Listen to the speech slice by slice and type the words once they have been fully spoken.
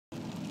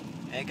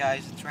Hey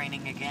guys, it's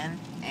raining again,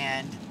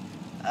 and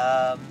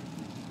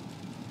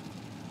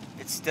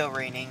it's still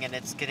raining, and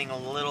it's getting a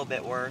little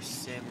bit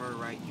worse, and we're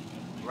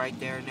right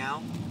there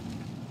now.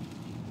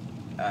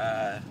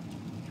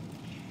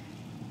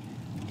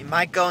 It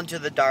might go into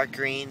the dark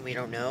green, we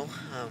don't know.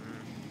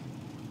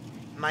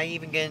 Might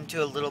even get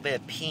into a little bit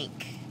of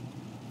pink.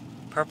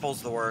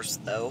 Purple's the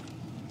worst, though.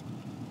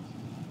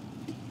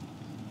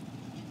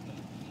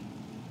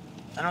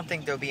 I don't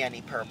think there'll be any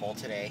purple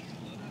today.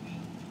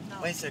 No.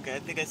 Wait a second, I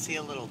think I see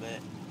a little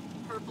bit.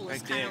 Purple right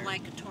is kind there. of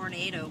like a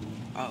tornado.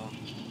 Oh.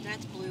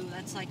 That's blue.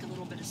 That's like a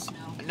little bit of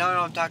snow. No,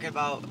 I'm talking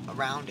about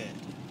around it.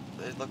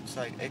 It looks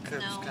like it could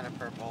be No. kind of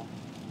purple.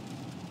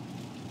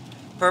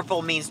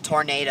 Purple means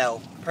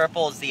tornado.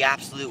 Purple is the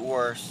absolute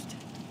worst.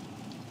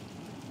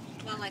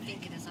 Well, I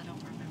think it is. I don't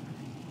remember.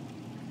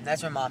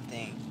 That's what Mom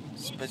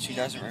thinks, but she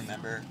doesn't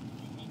remember.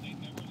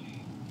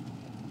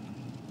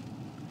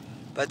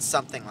 But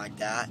something like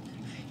that.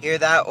 Either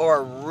that or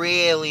a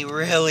really,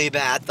 really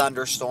bad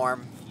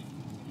thunderstorm.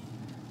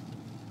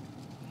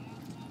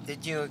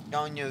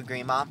 Don't you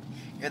agree, Mom?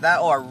 Either that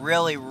or a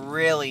really,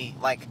 really,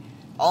 like,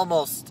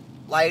 almost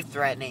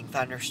life-threatening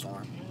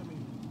thunderstorm.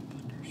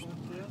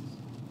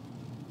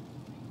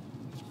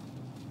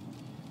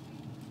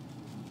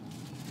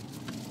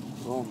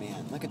 Oh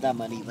man, look at that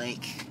muddy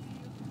lake.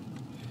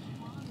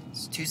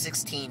 It's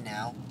 2:16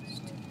 now.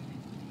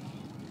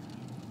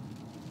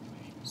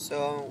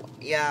 So,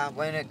 yeah,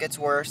 when it gets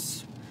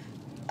worse,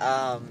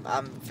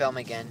 I'm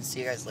filming again. See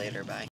you guys later. Bye.